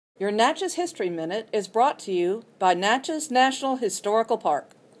Your Natchez History Minute is brought to you by Natchez National Historical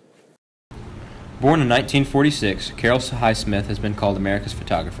Park. Born in 1946, Carol Highsmith has been called America's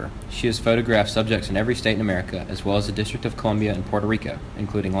photographer. She has photographed subjects in every state in America, as well as the District of Columbia and Puerto Rico,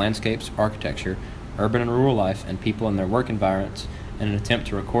 including landscapes, architecture, urban and rural life, and people in their work environments in an attempt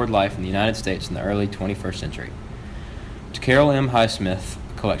to record life in the United States in the early 21st century. The Carol M. Highsmith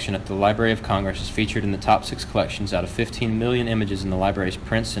collection at the Library of Congress is featured in the top 6 collections out of 15 million images in the library's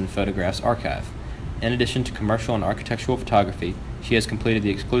Prints and Photographs archive. In addition to commercial and architectural photography, she has completed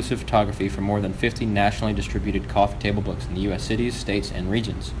the exclusive photography for more than 50 nationally distributed coffee table books in the U.S. cities, states, and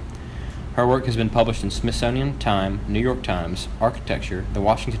regions. Her work has been published in Smithsonian, Time, New York Times, Architecture, The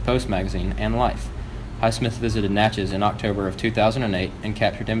Washington Post magazine, and Life. Highsmith visited Natchez in October of 2008 and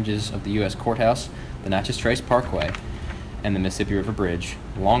captured images of the U.S. Courthouse, the Natchez Trace Parkway, and the Mississippi River Bridge,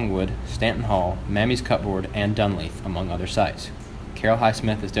 Longwood, Stanton Hall, Mammy's Cupboard, and Dunleith, among other sites. Carol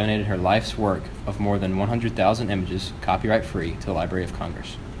Highsmith has donated her life's work of more than 100,000 images, copyright-free, to the Library of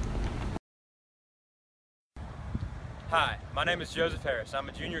Congress. Hi, my name is Joseph Harris. I'm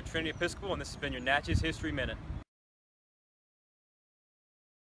a junior at Trinity Episcopal, and this has been your Natchez History Minute.